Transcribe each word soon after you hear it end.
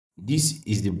This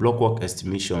is the blockwork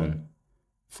estimation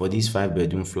for this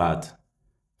 5-bedroom flat.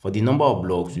 For the number of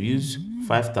blocks, we use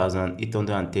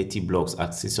 5,830 blocks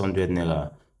at 600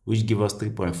 naira, which give us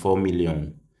 3.4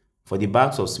 million. For the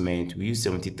bags of cement, we use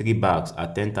 73 bags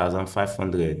at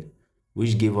 10,500,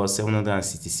 which gave us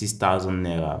 766,000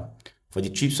 naira. For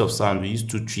the trips of sand, we use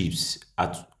 2 trips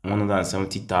at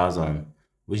 170,000,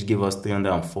 which gave us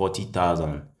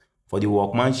 340,000. For the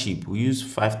workmanship, we use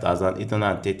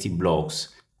 5,830 blocks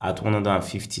at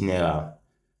 150 naira,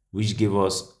 which gave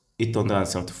us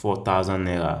 874,000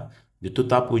 naira. The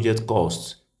total project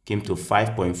cost came to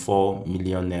 5.4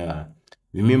 million naira.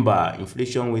 Remember,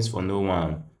 inflation waits for no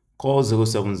one. Call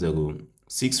 070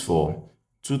 64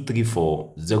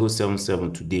 234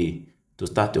 077 today to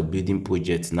start your building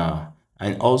project now,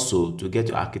 and also to get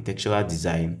your architectural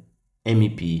design,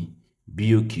 MEP,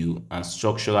 BOQ, and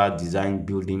structural design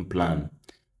building plan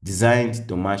designed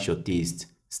to match your taste,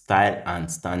 style,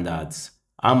 and standards.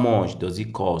 How much does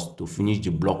it cost to finish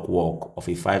the block work of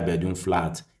a 5-bedroom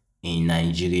flat in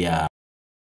Nigeria?